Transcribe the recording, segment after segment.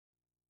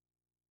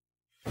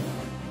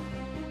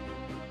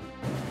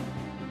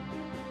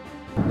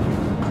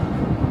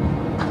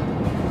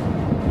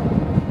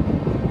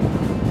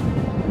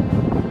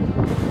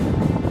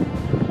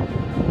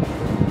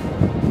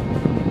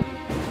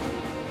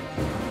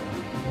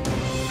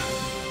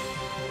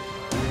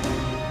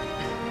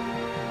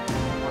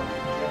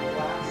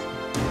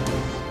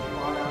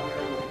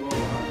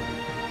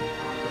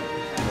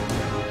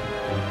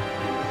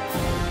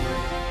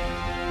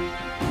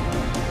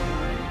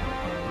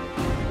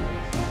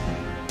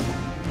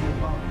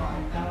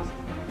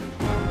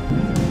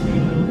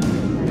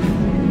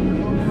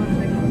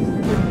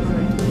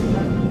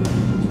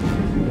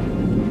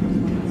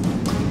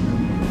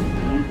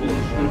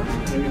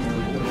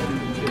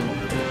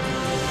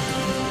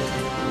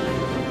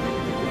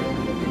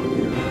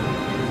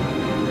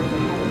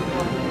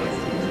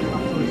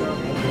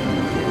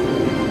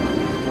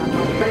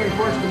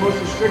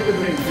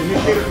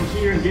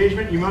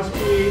must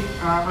be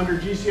under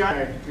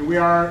GCI. We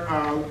are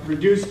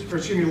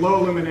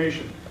low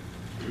illumination.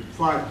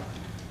 Slide.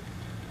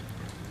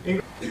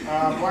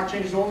 Block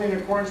changes only in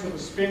accordance with the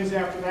spins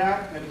after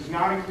that. That does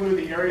not include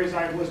the areas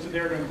I've listed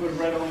there to include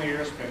red-only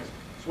airspace.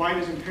 That's why it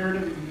is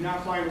imperative that you do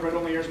not fly into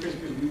red-only airspace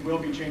because we will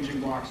be changing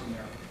blocks in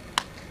there.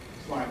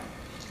 Slide.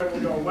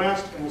 We'll go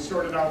west and we'll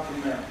sort it out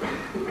from there.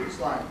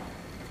 Slide.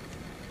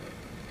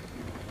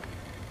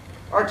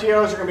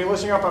 RTOs are going to be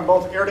listening up on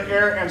both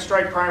air-to-air and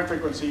strike prime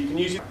frequency. You can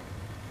use it.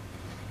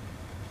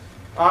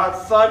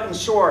 Thud and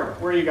sword,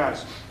 where are you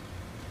guys?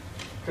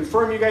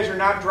 Confirm you guys are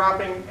not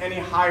dropping any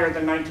higher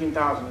than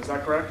 19,000, is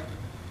that correct?